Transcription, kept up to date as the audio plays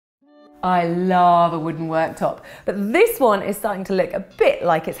I love a wooden worktop, but this one is starting to look a bit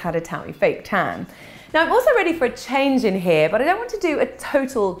like it's had a fake tan. Now I'm also ready for a change in here, but I don't want to do a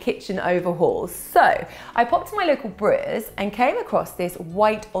total kitchen overhaul. So I popped to my local Brewers and came across this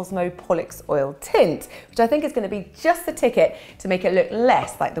white Osmopolix oil tint, which I think is going to be just the ticket to make it look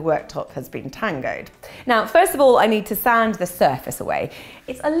less like the worktop has been tangoed. Now, first of all, I need to sand the surface away.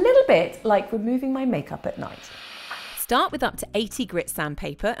 It's a little bit like removing my makeup at night. Start with up to 80 grit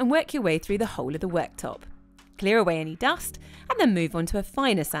sandpaper and work your way through the whole of the worktop. Clear away any dust and then move on to a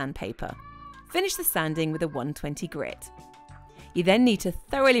finer sandpaper. Finish the sanding with a 120 grit. You then need to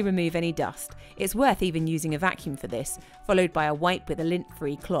thoroughly remove any dust. It's worth even using a vacuum for this, followed by a wipe with a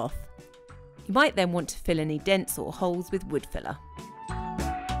lint-free cloth. You might then want to fill any dents or holes with wood filler.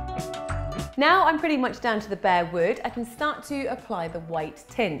 Now I'm pretty much down to the bare wood, I can start to apply the white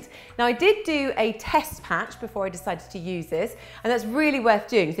tint. Now I did do a test patch before I decided to use this, and that's really worth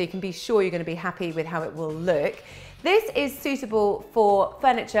doing so you can be sure you're going to be happy with how it will look. This is suitable for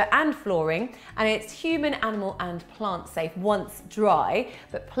furniture and flooring, and it's human, animal and plant safe once dry,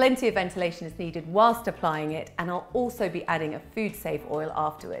 but plenty of ventilation is needed whilst applying it, and I'll also be adding a food safe oil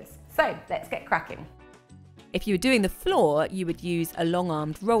afterwards. So let's get cracking. If you were doing the floor, you would use a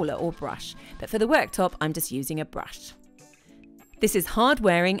long-armed roller or brush, but for the worktop, I'm just using a brush. This is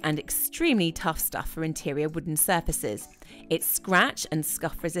hard-wearing and extremely tough stuff for interior wooden surfaces. It's scratch and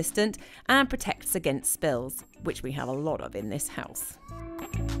scuff resistant and protects against spills, which we have a lot of in this house.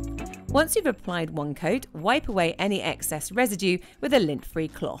 Once you've applied one coat, wipe away any excess residue with a lint-free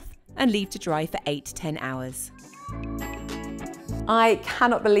cloth and leave to dry for 8 to 10 hours. I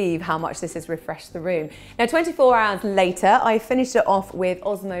cannot believe how much this has refreshed the room. Now 24 hours later, I finished it off with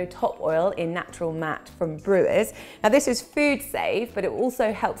Osmo Top Oil in Natural Matte from Brewers. Now this is food safe, but it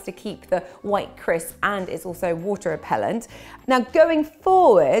also helps to keep the white crisp and it's also water repellent. Now going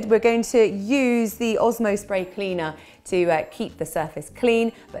forward, we're going to use the Osmo Spray Cleaner to keep the surface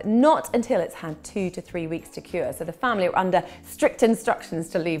clean, but not until it's had 2 to 3 weeks to cure. So the family are under strict instructions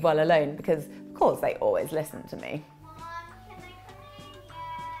to leave well alone because of course they always listen to me.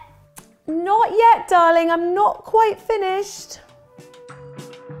 Not yet, darling, I'm not quite finished.